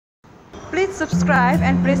Please subscribe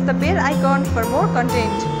and press the bell icon for more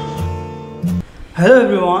content. Hello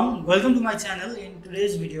everyone, welcome to my channel. In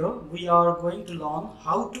today's video, we are going to learn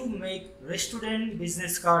how to make restaurant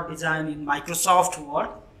business card design in Microsoft Word.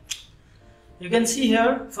 You can see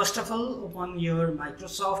here, first of all, open your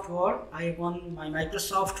Microsoft Word. I open my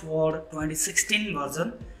Microsoft Word 2016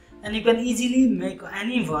 version, and you can easily make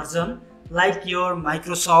any version like your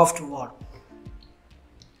Microsoft Word.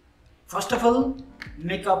 First of all,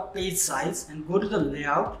 make a page size and go to the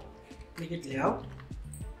layout, click it layout,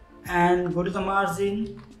 and go to the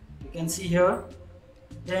margin. You can see here,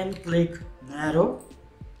 then click narrow,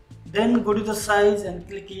 then go to the size and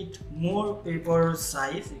click it more paper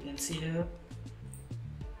size. You can see here,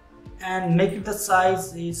 and make it the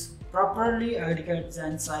size is properly identified.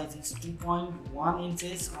 Design size is 2.1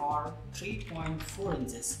 inches or 3.4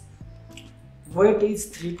 inches. Weight is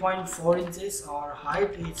 3.4 inches or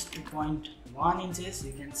height is 2.1 inches.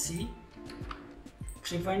 You can see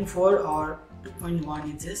 3.4 or 2.1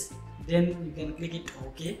 inches. Then you can click it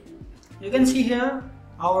OK. You can see here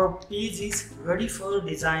our page is ready for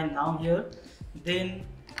design now here. Then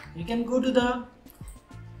you can go to the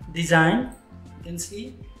design, you can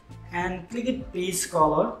see, and click it page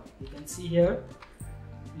color. You can see here.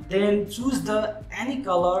 Then choose the any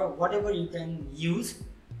color whatever you can use.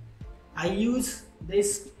 I use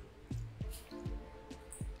this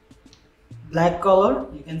black color.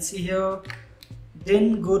 You can see here.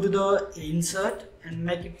 Then go to the insert and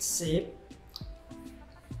make it shape.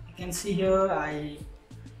 You can see here I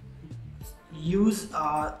use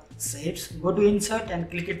shapes. Go to insert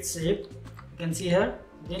and click it shape. You can see here.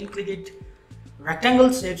 Then click it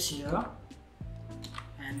rectangle shapes here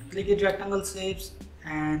and click it rectangle shapes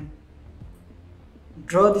and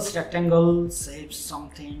draw this rectangle shape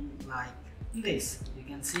something like this. You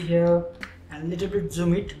can see here, and little bit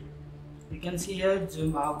zoom it. You can see here,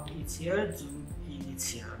 zoom out it's here, zoom in it's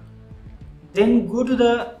here. Then go to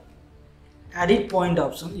the edit point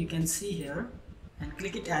option. You can see here and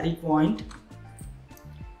click it edit point.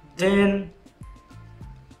 Then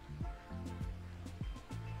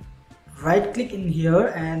right click in here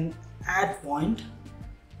and add point,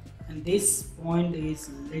 and this point is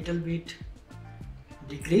little bit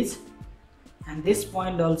decrease, and this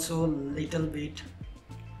point also little bit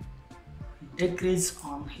decrease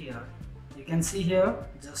on here. You can see here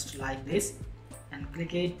just like this, and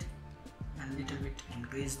click it and little bit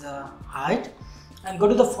increase the height, and go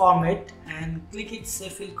to the format and click it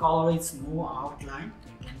shape fill color is no outline.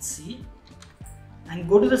 You can see, and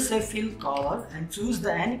go to the shape fill color and choose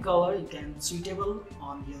the any color you can suitable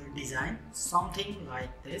on your design, something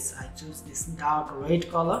like this. I choose this dark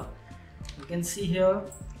red color. You can see here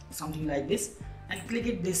something like this, and click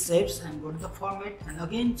it these shapes and go to the format and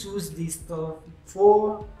again choose these the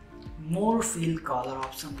four more fill color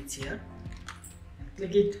option is here and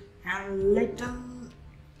click it and little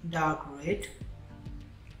dark red,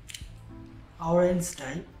 orange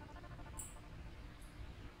type.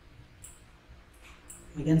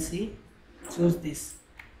 You can see, choose this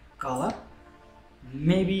color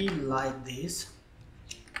maybe like this,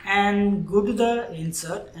 and go to the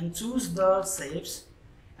insert and choose the shapes.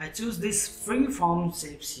 I choose this freeform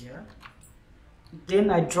shapes here. Then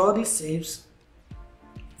I draw these shapes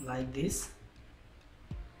like this,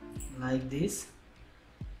 like this,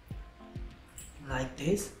 like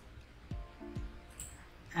this,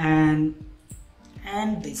 and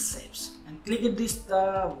these shapes, and click it this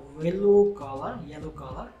the yellow color,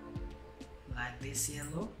 like this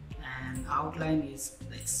yellow, and outline is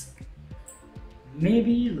this.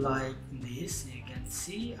 Maybe like this. You can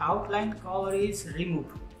see outline color is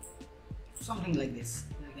removed, something like this.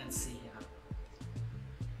 You can see here,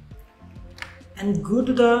 and go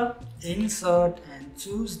to the insert and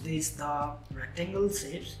choose this the rectangle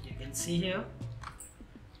shapes. You can see here,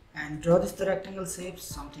 and draw this the rectangle shapes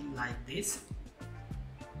something like this.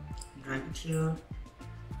 Drag it here,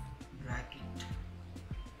 drag it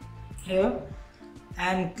here,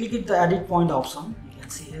 and click it the edit point option. You can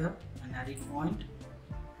see here an edit point,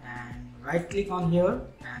 and right click on here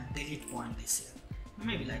and delete point this here,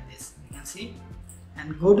 maybe like this. You can see,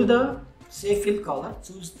 and go to the shape fill color,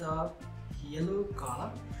 choose the yellow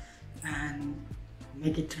color and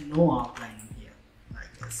make it no outline here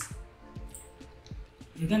like this.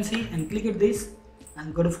 You can see, and click it this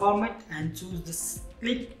and go to format and choose the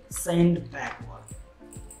split send backward,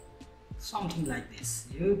 something like this.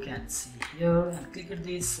 You can see here, and click at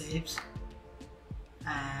these shapes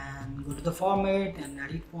and go to the format and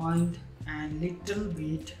edit point and little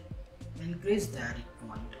bit increase the edit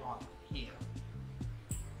point on here,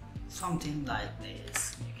 something like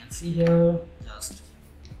this. You can see here just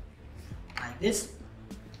like this.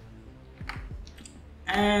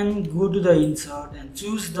 and go to the insert and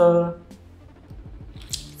choose the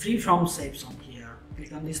freeform shapes on here.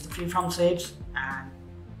 Click on this freeform shapes and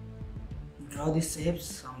draw these shapes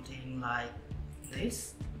something like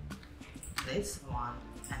this one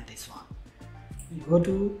and this one. Go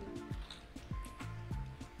to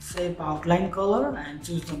shape outline color and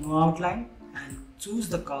choose the no outline and choose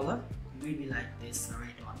the color maybe like this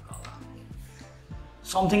red one color,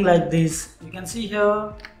 something like this. You can see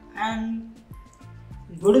here and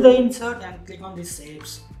go to the insert and click on these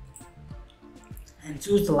shapes and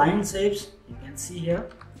choose the line shapes. You can see here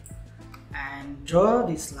and draw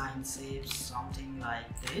these line shapes something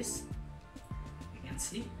like this. You can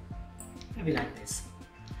see maybe like this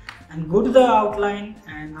and go to the outline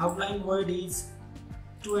and outline word is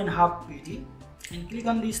 2.5 pt and click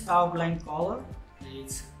on this outline color.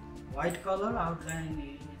 It's white color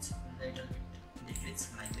outline is little bit decrease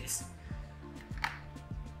like this.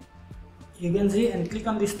 You can see and click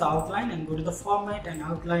on this outline and go to the format and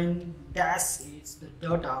outline dash is the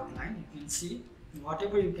dot outline. You can see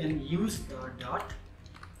whatever you can use the dot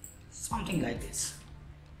something like this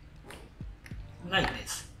and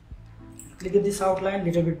click at this outline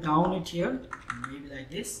little bit down it here maybe like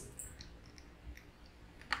this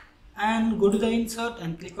and go to the insert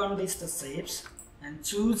and click on this the shapes and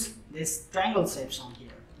choose this triangle shapes on here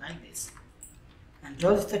like this and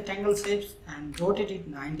draw this rectangle shapes and rotate it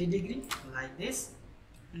 90 degree like this,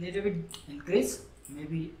 a little bit increase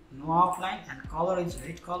maybe no outline and color is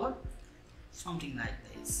red color something like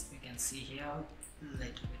this. You can see here little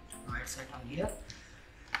bit right side on here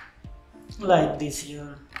like this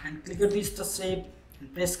here and click at this the shape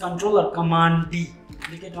and press Ctrl or Command D.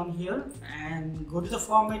 Click it on here and go to the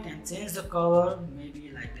format and change the color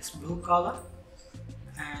maybe like this blue color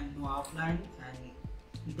and no outline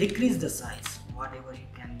and decrease the size whatever you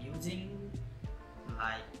can using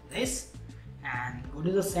like this and go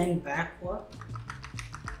to the send backward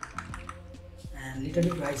and little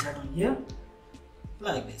bit right side on here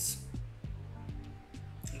like this.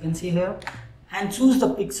 You can see here and choose the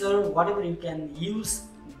picture whatever you can use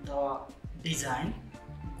the design.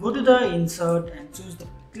 Go to the insert and choose the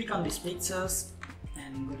click on these pictures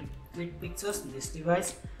and go to click pictures in this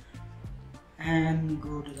device and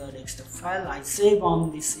go to the desktop file. I save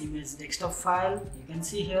on this image desktop file. You can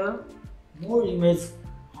see here more image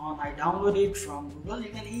on I download it from Google. You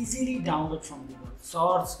can easily download from Google.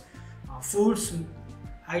 Search foods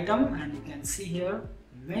item and you can see here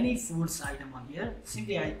many foods item on here.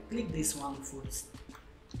 Simply I click this one foods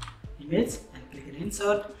image and click it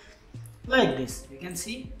insert like this. You can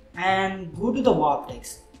see and go to the warp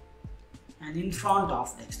text and in front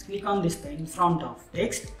of text click on this in front of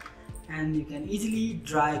text and you can easily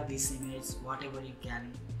drag this image whatever you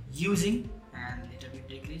can using and little bit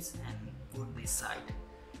decrease and put this side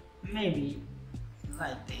maybe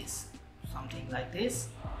like this something like this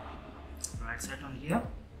right side on here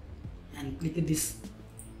and click this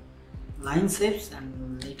line shapes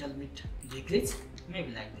and little bit decrease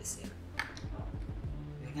maybe like this here.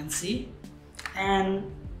 You can see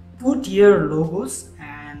and put your logos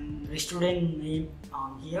and restaurant name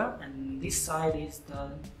on here and this side is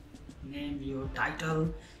the name your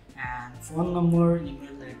title and phone number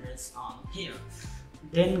email address on here.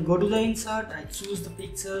 Then go to the insert. I choose the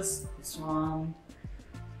pictures. This one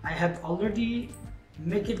I have already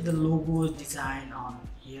make it the logo design on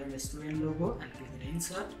here restaurant logo and click it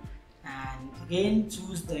insert and again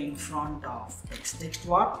choose the in front of text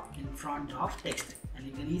warp in front of text and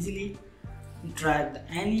you can easily drag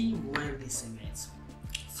anywhere this image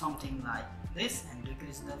something like this and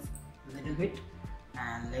decrease the little bit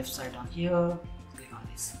and left side on here click on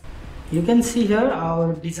this. You can see here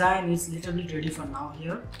our design is little bit ready for now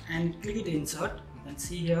here and click it insert. You can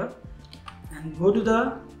see here and go to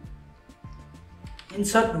the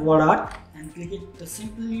insert word art and click it the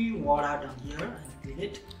simply word art on here and click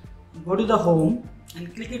it. Go to the home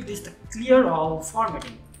and click it this the clear all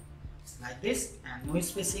formatting like this and no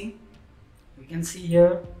spacing. You can see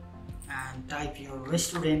here and type your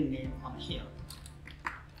restaurant name on here.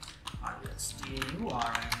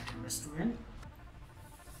 Restaurant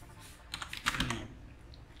name.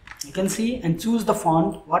 You can see and choose the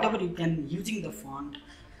font whatever you can using the font.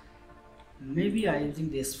 Maybe I using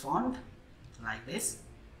this font like this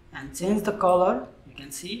and change the color. You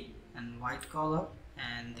can see and white color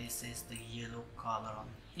and this is the yellow color on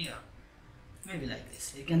here maybe like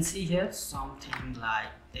this. You can see here something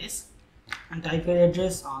like this and type your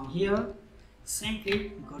address on here.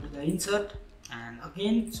 Simply go to the insert and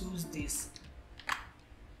again choose this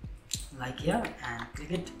like here and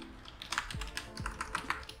click it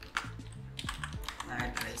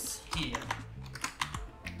address here.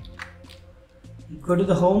 Go to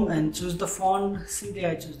the home and choose the font. Simply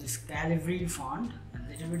I choose this Calibri font and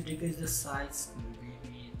little bit decrease the size,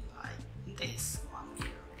 maybe like this one here,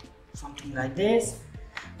 something like this,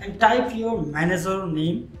 and type your manager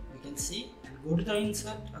name. You can see, and go to the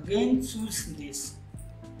insert. Again choose this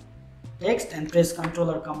text and press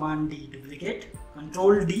Ctrl or Command D, duplicate,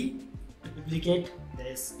 Ctrl D to duplicate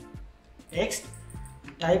this text,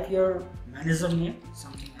 and type your manager name,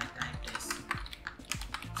 something I type this.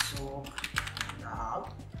 So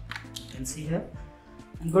you can see here,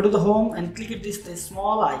 and go to the home and click at this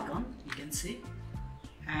small icon, you can see,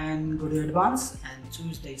 and go to advanced and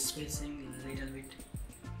choose the spacing little bit,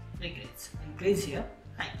 increase here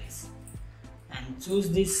like this, and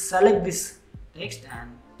choose this, select this text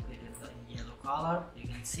and click at the yellow color, you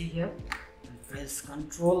can see here, and press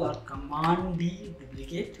Ctrl or Command D,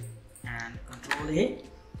 duplicate, and Ctrl A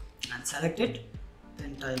and select it,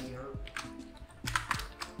 then type your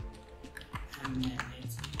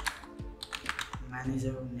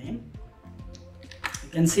manager name. You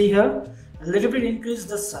can see here, a little bit increase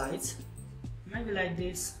the size, maybe like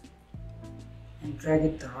this, and drag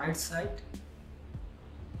it the right side.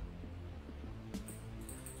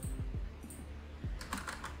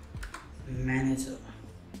 Manager,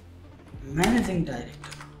 managing director.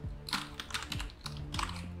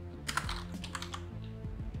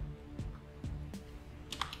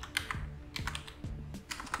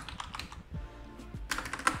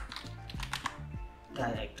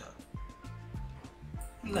 Director,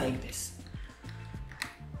 like this,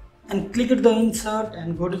 and click at the insert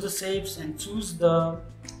and go to the shapes and choose the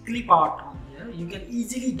clip art on here. You can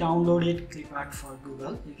easily download it, clip art for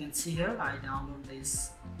Google. You can see here I download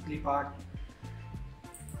this clip art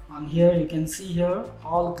on here. You can see here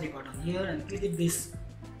all clip art on here, and click at this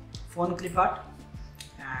font clip art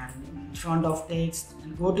and in front of text,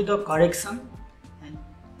 and go to the correction and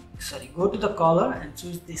go to the color and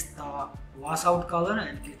choose this the wash out color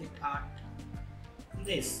and click it art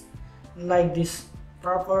this, like this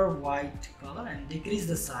proper white color, and decrease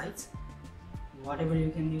the size, whatever you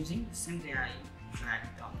can using. Simply I drag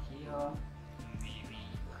it down here, maybe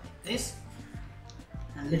like this,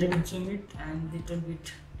 and little bit zoom it and little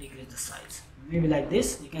bit decrease the size, maybe like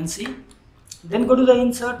this, you can see. Then go to the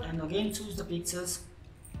insert and again choose the pictures,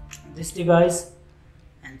 this device,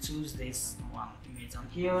 and choose this one image on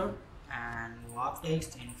here, and warp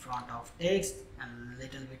text in front of text, and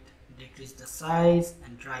little bit decrease the size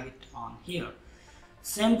and drag it on here.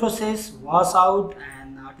 Same process, wash out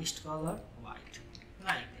and artist color white,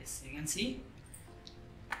 like this, you can see.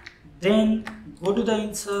 Then go to the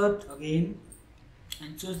insert again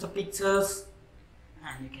and choose the pictures,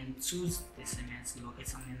 and you can choose this image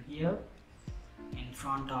location in here in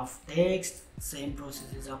front of text. Same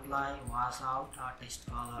process is apply, wash out, artist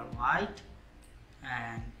color white,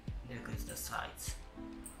 and decrease the size.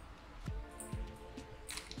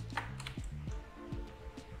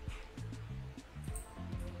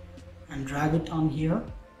 And drag it on here,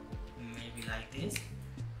 maybe like this,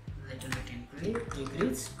 little bit increase,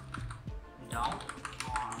 decrease, down,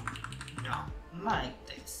 on, down, like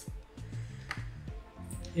this.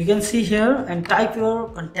 You can see here, and type your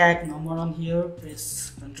contact number on here,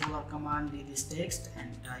 press Ctrl or Command D this text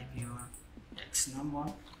and type your text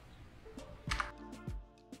number.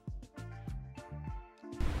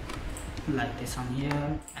 Like this on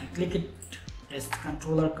here, and click it, press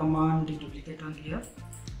Ctrl or Command D, duplicate on here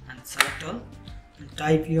and select all, and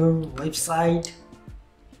type your website,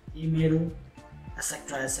 email,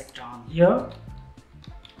 etc on here.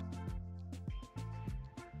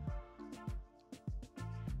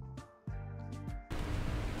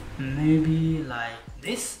 Maybe like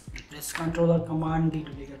this, press Ctrl or Command D,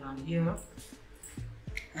 duplicate on here,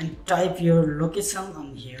 and type your location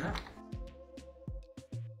on here,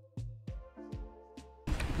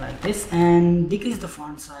 like this, and decrease the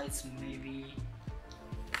font size, maybe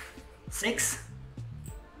 6,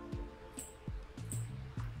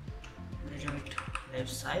 little bit left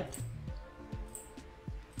side,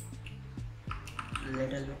 little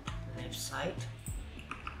bit left side,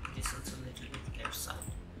 this also little bit left side,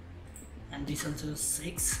 and this also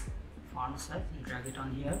 6 font size, and drag it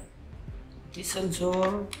on here. This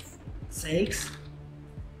also 6,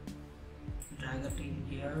 drag it in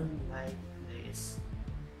here like this.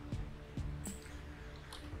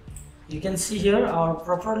 You can see here our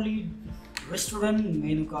properly restaurant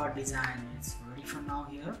menu card design is ready for now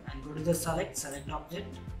here, and go to the select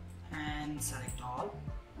object and select all,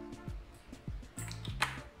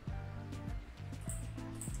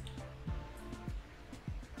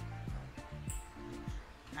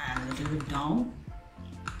 and a little bit down,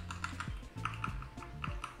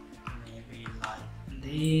 maybe like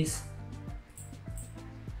this,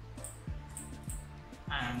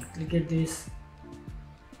 and click at this.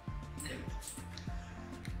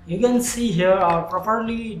 You can see here our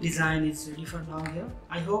properly design is ready for now here.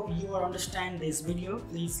 I hope you are understand this video.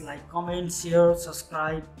 Please like, comment, share,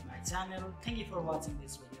 subscribe my channel. Thank you for watching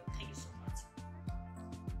this video.